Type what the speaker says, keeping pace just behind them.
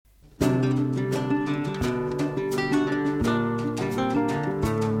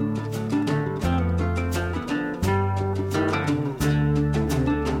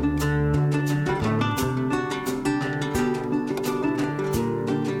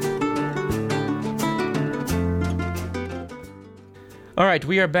All right,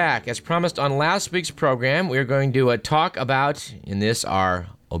 we are back. As promised on last week's program, we are going to talk about, in this, our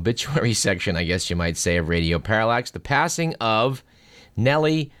obituary section, I guess you might say, of Radio Parallax, the passing of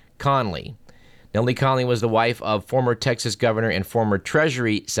Nellie Conley. Nellie Conley was the wife of former Texas Governor and former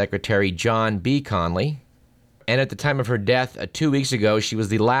Treasury Secretary John B. Conley. And at the time of her death 2 weeks ago, she was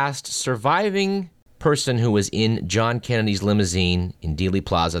the last surviving person who was in John Kennedy's limousine in Dealey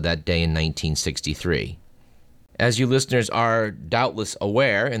Plaza that day in 1963. As you listeners are doubtless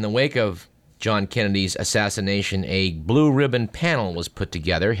aware, in the wake of John Kennedy's assassination, a blue ribbon panel was put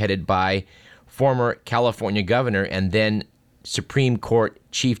together, headed by former California Governor and then Supreme Court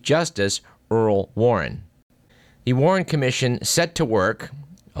Chief Justice Earl Warren. The Warren Commission set to work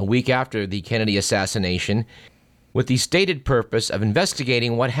a week after the Kennedy assassination with the stated purpose of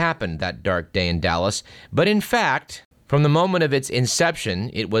investigating what happened that dark day in Dallas, but in fact, from the moment of its inception,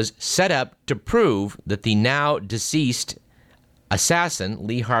 it was set up to prove that the now deceased assassin,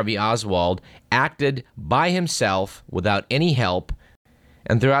 Lee Harvey Oswald, acted by himself without any help,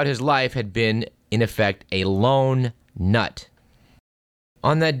 and throughout his life had been, in effect, a lone nut.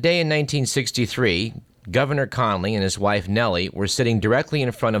 On that day in 1963, Governor Conley and his wife Nellie were sitting directly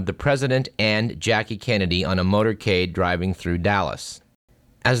in front of the president and Jackie Kennedy on a motorcade driving through Dallas.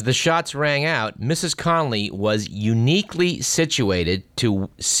 As the shots rang out, Mrs. Conley was uniquely situated to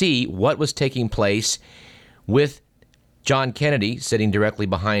see what was taking place with John Kennedy sitting directly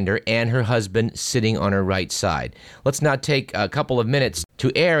behind her and her husband sitting on her right side. Let's now take a couple of minutes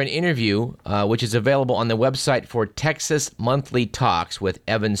to air an interview which is available on the website for Texas Monthly Talks with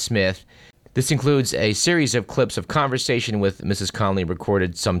Evan Smith. This includes a series of clips of conversation with Mrs. Conley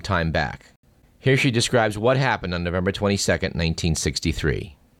recorded some time back. Here she describes what happened on November 22nd,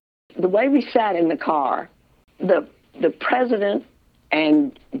 1963. The way we sat in the car, the president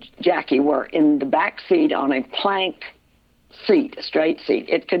and Jackie were in the back seat on a plank seat, a straight seat.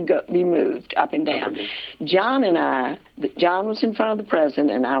 It could be moved up and down. John and I, John was in front of the president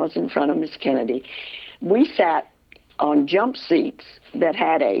and I was in front of Miss Kennedy. We sat on jump seats that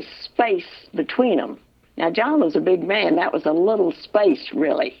had a space between them. Now, John was a big man. That was a little space,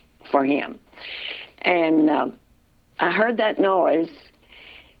 really, for him. And I heard that noise,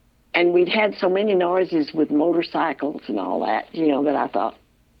 and we'd had so many noises with motorcycles and all that, that I thought.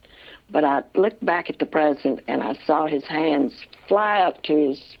 But I looked back at the president, and I saw his hands fly up to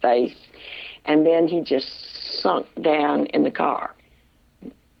his face, and then he just sunk down in the car.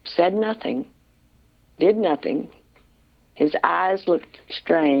 Said nothing, did nothing. His eyes looked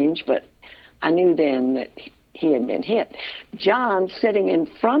strange, but I knew then that he had been hit. John, sitting in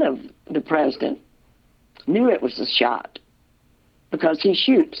front of the president, knew it was a shot because he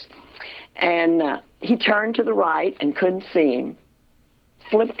shoots. And he turned to the right and couldn't see him,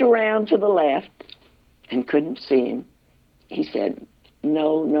 flipped around to the left and couldn't see him. He said,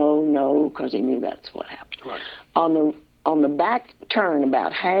 no, no, no, because he knew that's what happened. Right. On the back turn,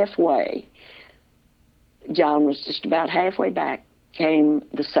 about halfway, John was just about halfway back, came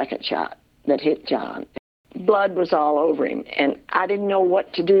the second shot that hit John. Blood was all over him, and I didn't know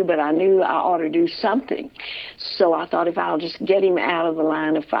what to do, but I knew I ought to do something. So I thought, if I'll just get him out of the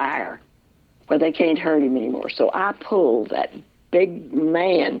line of fire where they can't hurt him anymore. So I pulled that big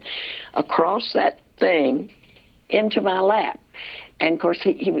man across that thing into my lap. And, of course,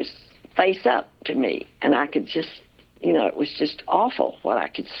 he was face up to me, and I could just, it was just awful what I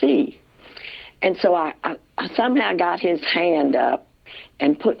could see. And so I somehow got his hand up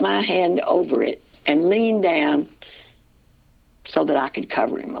and put my hand over it and leaned down so that I could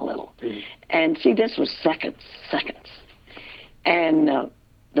cover him a little. Mm-hmm. And see, this was seconds. And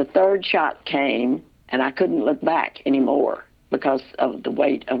the third shot came, and I couldn't look back anymore because of the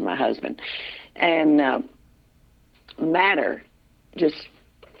weight of my husband. And matter just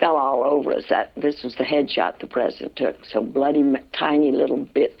fell all over us. This was the headshot the president took, so bloody, tiny little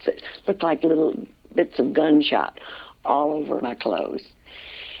bits. It looked like little bits of gunshot all over my clothes.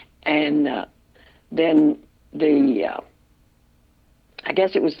 And then I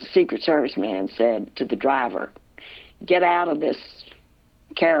guess it was the Secret Service man said to the driver, get out of this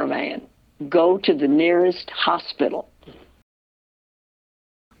caravan, go to the nearest hospital.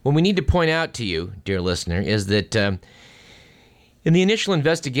 What we need to point out to you, dear listener, is that in the initial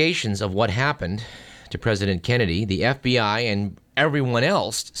investigations of what happened to President Kennedy, the FBI and everyone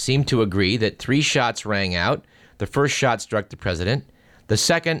else seemed to agree that 3 shots rang out. The first shot struck the president, the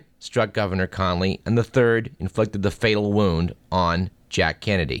second struck Governor Conley, and the third inflicted the fatal wound on Jack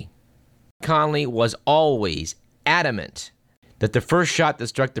Kennedy. Conley was always adamant that the first shot that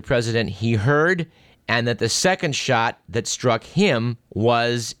struck the president he heard, and that the second shot that struck him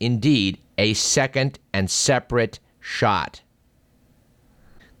was indeed a second and separate shot.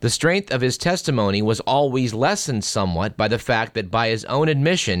 The strength of his testimony was always lessened somewhat by the fact that, by his own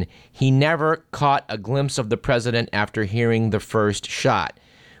admission, he never caught a glimpse of the president after hearing the first shot,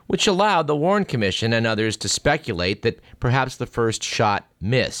 which allowed the Warren Commission and others to speculate that perhaps the first shot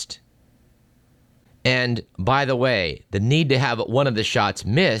missed. And, by the way, the need to have one of the shots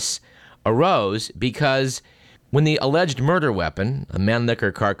miss arose because when the alleged murder weapon, a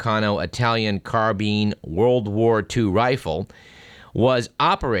Mannlicher Carcano Italian carbine World War II rifle, was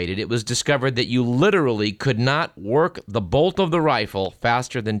operated, it was discovered that you literally could not work the bolt of the rifle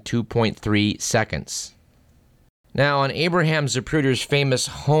faster than 2.3 seconds. Now, on Abraham Zapruder's famous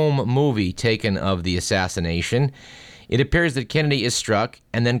home movie taken of the assassination, it appears that Kennedy is struck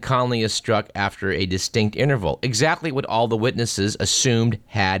and then Connally is struck after a distinct interval, exactly what all the witnesses assumed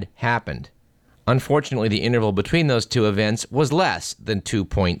had happened. Unfortunately, the interval between those two events was less than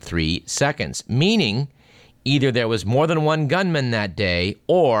 2.3 seconds, meaning either there was more than one gunman that day,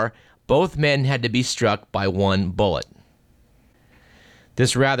 or both men had to be struck by one bullet.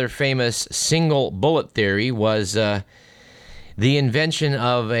 This rather famous single bullet theory was the invention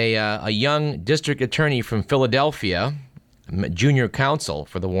of a young district attorney from Philadelphia, junior counsel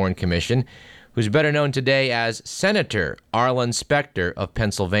for the Warren Commission, who's better known today as Senator Arlen Specter of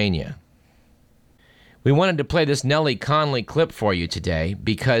Pennsylvania. We wanted to play this Nellie Connally clip for you today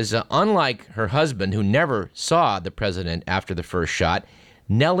because unlike her husband, who never saw the president after the first shot,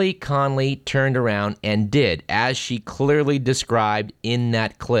 Nellie Connally turned around and did, as she clearly described in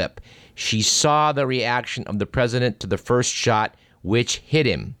that clip. She saw the reaction of the president to the first shot, which hit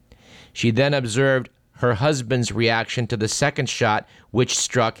him. She then observed her husband's reaction to the second shot, which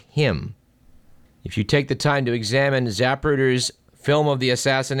struck him. If you take the time to examine Zapruder's film of the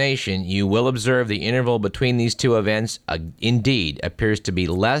assassination, you will observe the interval between these two events indeed appears to be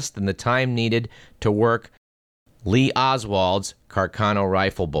less than the time needed to work Lee Oswald's Carcano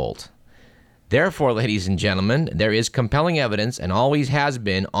rifle bolt. Therefore, ladies and gentlemen, there is compelling evidence, and always has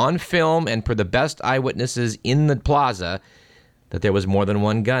been, on film and per the best eyewitnesses in the plaza, that there was more than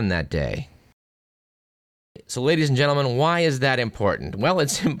one gun that day. So, ladies and gentlemen, why is that important? Well,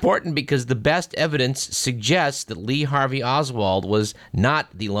 it's important because the best evidence suggests that Lee Harvey Oswald was not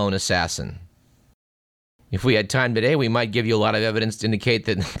the lone assassin. If we had time today, we might give you a lot of evidence to indicate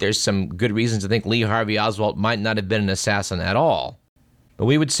that there's some good reasons to think Lee Harvey Oswald might not have been an assassin at all. But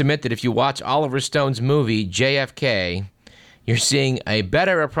we would submit that if you watch Oliver Stone's movie, JFK, you're seeing a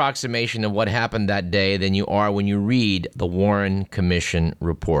better approximation of what happened that day than you are when you read the Warren Commission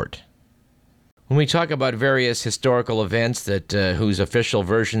report. When we talk about various historical events that whose official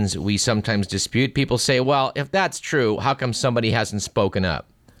versions we sometimes dispute, people say, well, if that's true, how come somebody hasn't spoken up?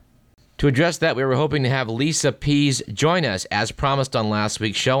 To address that, we were hoping to have Lisa Pease join us, as promised on last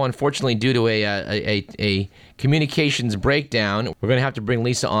week's show. Unfortunately, due to a communications breakdown, we're going to have to bring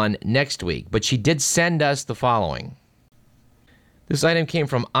Lisa on next week. But she did send us the following. This item came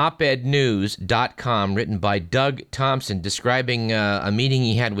from opednews.com, written by Doug Thompson, describing a meeting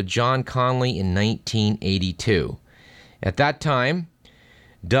he had with John Connally in 1982. At that time,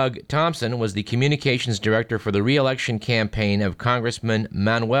 Doug Thompson was the communications director for the re-election campaign of Congressman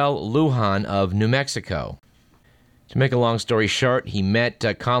Manuel Lujan of New Mexico. To make a long story short, he met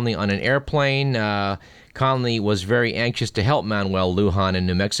Connally on an airplane. Connally was very anxious to help Manuel Lujan in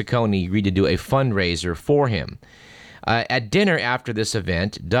New Mexico, and he agreed to do a fundraiser for him. At dinner after this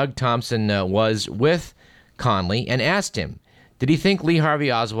event, Doug Thompson was with Connally and asked him, did he think Lee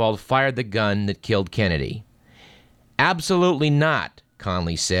Harvey Oswald fired the gun that killed Kennedy? Absolutely not,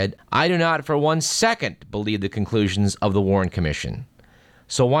 Connally said. I do not for 1 second believe the conclusions of the Warren Commission.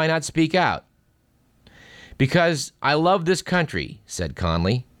 So why not speak out? Because I love this country, said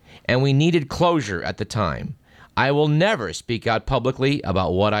Connally, and we needed closure at the time. I will never speak out publicly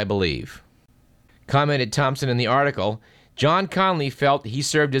about what I believe. Commented Thompson in the article, John Connally felt he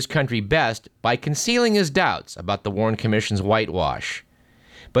served his country best by concealing his doubts about the Warren Commission's whitewash.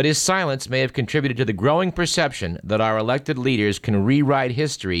 But his silence may have contributed to the growing perception that our elected leaders can rewrite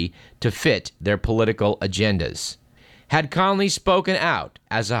history to fit their political agendas. Had Connally spoken out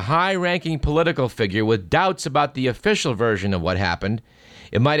as a high-ranking political figure with doubts about the official version of what happened,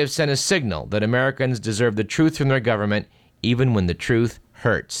 it might have sent a signal that Americans deserve the truth from their government, even when the truth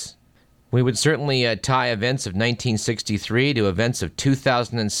hurts. We would certainly tie events of 1963 to events of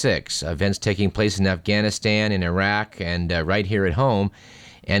 2006, events taking place in Afghanistan, in Iraq, and right here at home,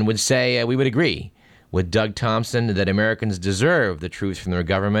 and would say we would agree with Doug Thompson that Americans deserve the truth from their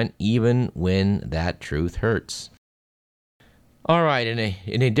government, even when that truth hurts. All right,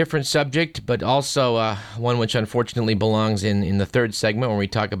 in a different subject, but also one which unfortunately belongs in the third segment when we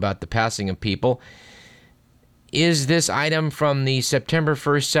talk about the passing of people. is this item from the September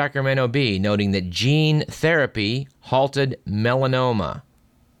 1st Sacramento Bee, noting that gene therapy halted melanoma.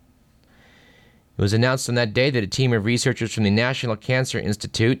 It was announced on that day that a team of researchers from the National Cancer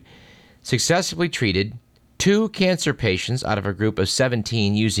Institute successfully treated 2 cancer patients out of a group of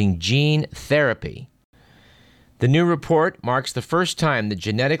 17 using gene therapy. The new report marks the first time that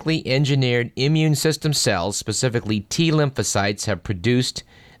genetically engineered immune system cells, specifically T lymphocytes, have produced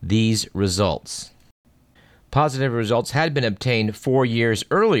these results. Positive results had been obtained 4 years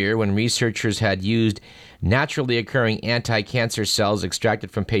earlier when researchers had used naturally occurring anti-cancer cells extracted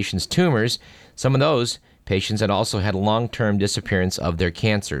from patients' tumors. Some of those patients had also had long-term disappearance of their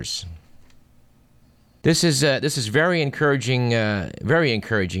cancers. This is very encouraging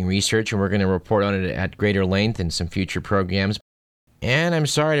research, and we're going to report on it at greater length in some future programs. And I'm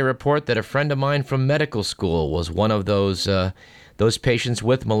sorry to report that a friend of mine from medical school was one of those patients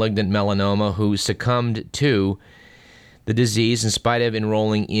with malignant melanoma who succumbed to the disease in spite of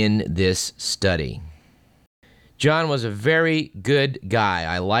enrolling in this study. John was a very good guy.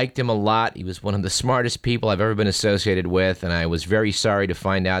 I liked him a lot. He was one of the smartest people I've ever been associated with, and I was very sorry to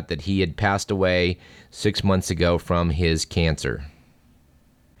find out that he had passed away 6 months ago from his cancer.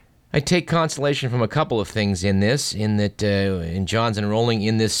 I take consolation from a couple of things in this, in John's enrolling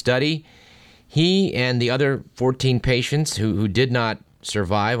in this study. He and the other 14 patients who did not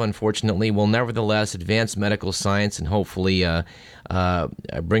survive, unfortunately, will nevertheless advance medical science and hopefully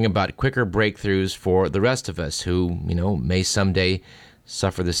bring about quicker breakthroughs for the rest of us who, may someday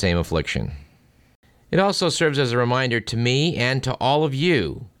suffer the same affliction. It also serves as a reminder to me and to all of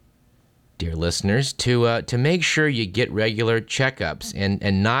you, dear listeners, to make sure you get regular checkups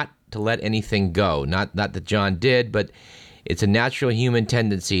and not to let anything go. Not that John did, but it's a natural human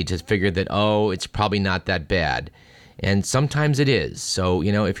tendency to figure that, it's probably not that bad. And sometimes it is. So,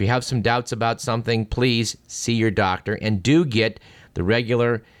 if you have some doubts about something, please see your doctor and do get the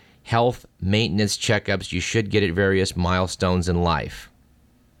regular health maintenance checkups you should get at various milestones in life.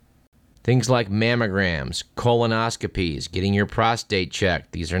 Things like mammograms, colonoscopies, getting your prostate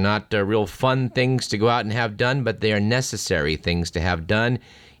checked. These are not real fun things to go out and have done, but they are necessary things to have done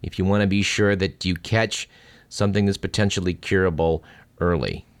if you want to be sure that you catch something that's potentially curable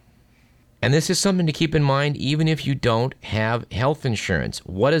early. And this is something to keep in mind even if you don't have health insurance.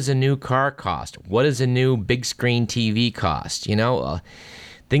 What does a new car cost? What does a new big screen TV cost?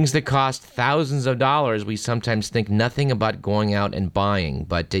 Things that cost thousands of dollars, we sometimes think nothing about going out and buying.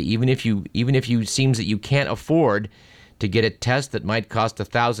 But even if you seems that you can't afford to get a test that might cost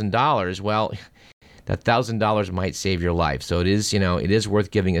 $1,000, well, that $1,000 might save your life. So it is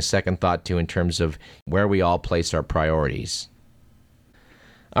worth giving a second thought to in terms of where we all place our priorities.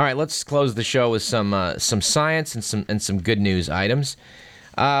 All right, let's close the show with some science and some good news items.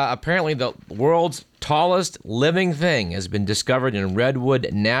 Apparently, the world's tallest living thing has been discovered in Redwood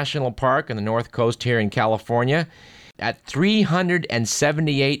National Park on the North Coast here in California. At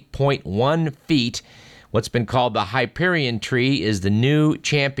 378.1 feet, what's been called the Hyperion tree is the new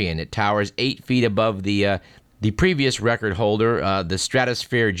champion. It towers 8 feet above the previous record holder, the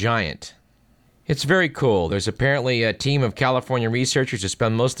Stratosphere Giant. It's very cool. There's apparently a team of California researchers who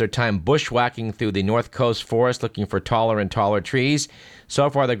spend most of their time bushwhacking through the North Coast forest looking for taller and taller trees. So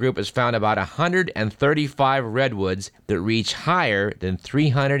far, the group has found about 135 redwoods that reach higher than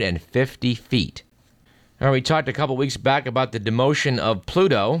 350 feet. Now, we talked a couple weeks back about the demotion of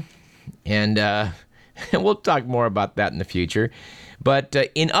Pluto, and we'll talk more about that in the future. But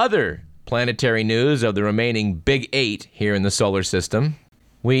in other planetary news of the remaining Big 8 here in the solar system,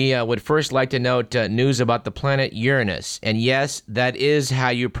 we would first like to note news about the planet Uranus. And yes, that is how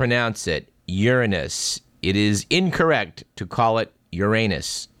you pronounce it, Uranus. It is incorrect to call it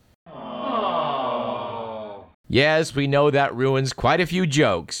Uranus. Aww. Yes, we know that ruins quite a few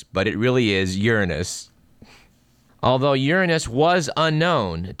jokes, but it really is Uranus. Although Uranus was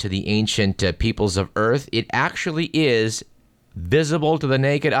unknown to the ancient peoples of Earth, it actually is visible to the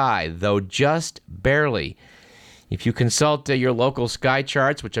naked eye, though just barely. If you consult your local sky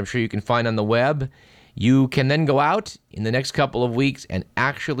charts, which I'm sure you can find on the web, you can then go out in the next couple of weeks and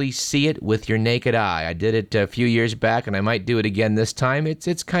actually see it with your naked eye. I did it a few years back, and I might do it again this time.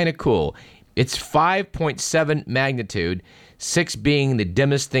 It's kind of cool. It's 5.7 magnitude, 6 being the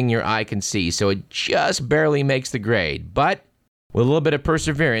dimmest thing your eye can see, so it just barely makes the grade. But with a little bit of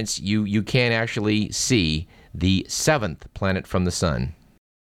perseverance, you can actually see the 7th planet from the sun.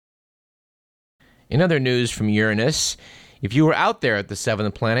 In other news from Uranus, if you were out there at the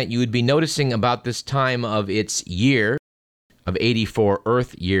 7th planet, you would be noticing about this time of its year, of 84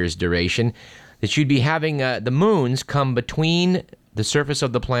 Earth years duration, that you'd be having the moons come between the surface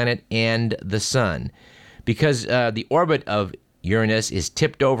of the planet and the sun. Because the orbit of Uranus is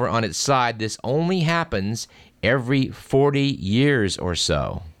tipped over on its side, this only happens every 40 years or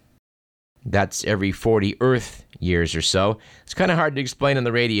so. That's every 40 Earth years or so. It's kind of hard to explain on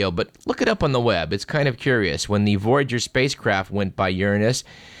the radio, but look it up on the web. It's kind of curious. When the Voyager spacecraft went by Uranus,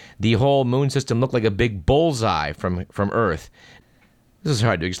 the whole moon system looked like a big bullseye from Earth. This is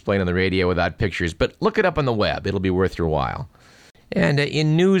hard to explain on the radio without pictures, but look it up on the web. It'll be worth your while. And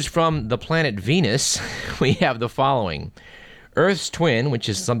in news from the planet Venus, we have the following. Earth's twin, which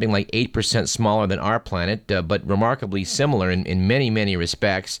is something like 8% smaller than our planet, but remarkably similar in many, many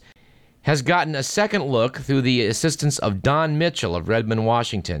respects, has gotten a second look through the assistance of Don Mitchell of Redmond,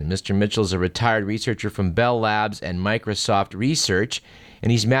 Washington. Mr. Mitchell is a retired researcher from Bell Labs and Microsoft Research,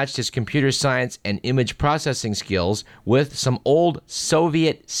 and he's matched his computer science and image processing skills with some old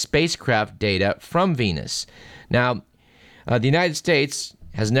Soviet spacecraft data from Venus. Now, the United States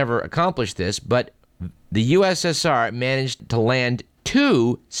has never accomplished this, but the USSR managed to land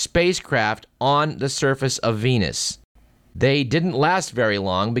 2 spacecraft on the surface of Venus. They didn't last very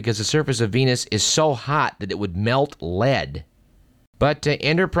long because the surface of Venus is so hot that it would melt lead. But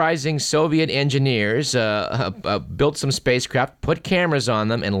enterprising Soviet engineers built some spacecraft, put cameras on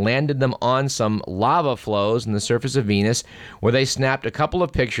them, and landed them on some lava flows on the surface of Venus, where they snapped a couple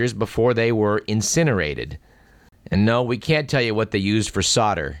of pictures before they were incinerated. And no, we can't tell you what they used for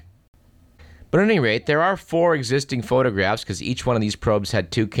solder. But at any rate, there are 4 existing photographs, because each one of these probes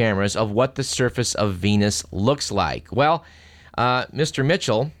had 2 cameras, of what the surface of Venus looks like. Well, Mr.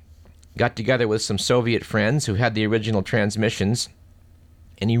 Mitchell got together with some Soviet friends who had the original transmissions,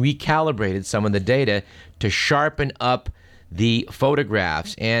 and he recalibrated some of the data to sharpen up the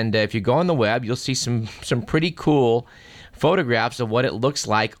photographs. And if you go on the web, you'll see some pretty cool photographs of what it looks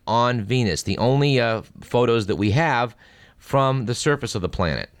like on Venus, the only photos that we have from the surface of the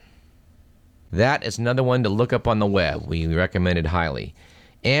planet. That is another one to look up on the web. We recommend it highly.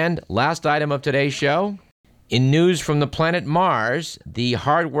 And last item of today's show, in news from the planet Mars, the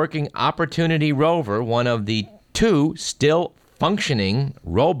hard-working Opportunity rover, one of the 2 still functioning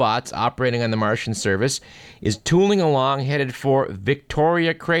robots operating on the Martian surface, is tooling along headed for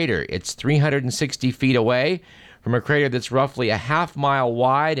Victoria Crater. It's 360 feet away from a crater that's roughly a half-mile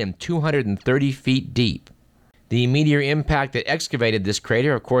wide and 230 feet deep. The meteor impact that excavated this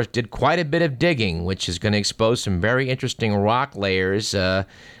crater, of course, did quite a bit of digging, which is going to expose some very interesting rock layers, at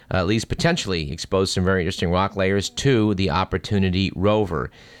least potentially expose some very interesting rock layers to the Opportunity rover.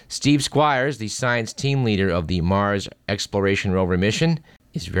 Steve Squires, the science team leader of the Mars Exploration Rover mission,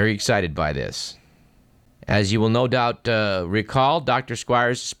 is very excited by this. As you will no doubt recall, Dr.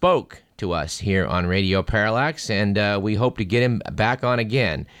 Squires spoke to us here on Radio Parallax, and we hope to get him back on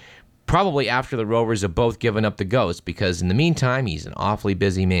again. Probably after the rovers have both given up the ghost, because in the meantime, he's an awfully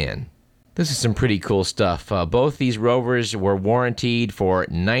busy man. This is some pretty cool stuff. Both these rovers were warrantied for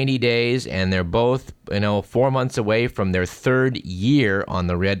 90 days, and they're both, 4 months away from their 3rd year on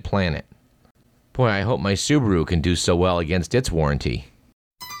the red planet. Boy, I hope my Subaru can do so well against its warranty.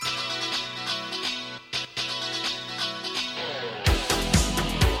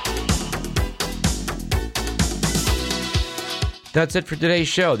 That's it for today's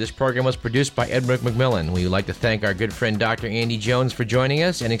show. This program was produced by Edward McMillan. We would like to thank our good friend Dr. Andy Jones for joining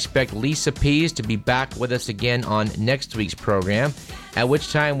us, and expect Lisa Pease to be back with us again on next week's program, at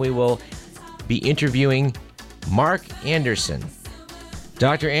which time we will be interviewing Mark Anderson.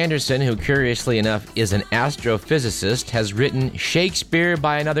 Dr. Anderson, who curiously enough is an astrophysicist, has written Shakespeare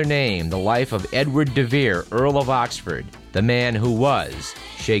by Another Name, The Life of Edward de Vere, Earl of Oxford, the man who was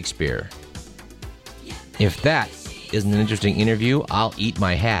Shakespeare. If that isn't an interesting interview, I'll eat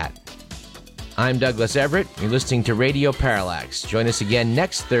my hat. I'm Douglas Everett. You're listening to Radio Parallax. Join us again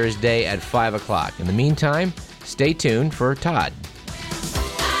next Thursday at 5 o'clock. In the meantime, stay tuned for Todd.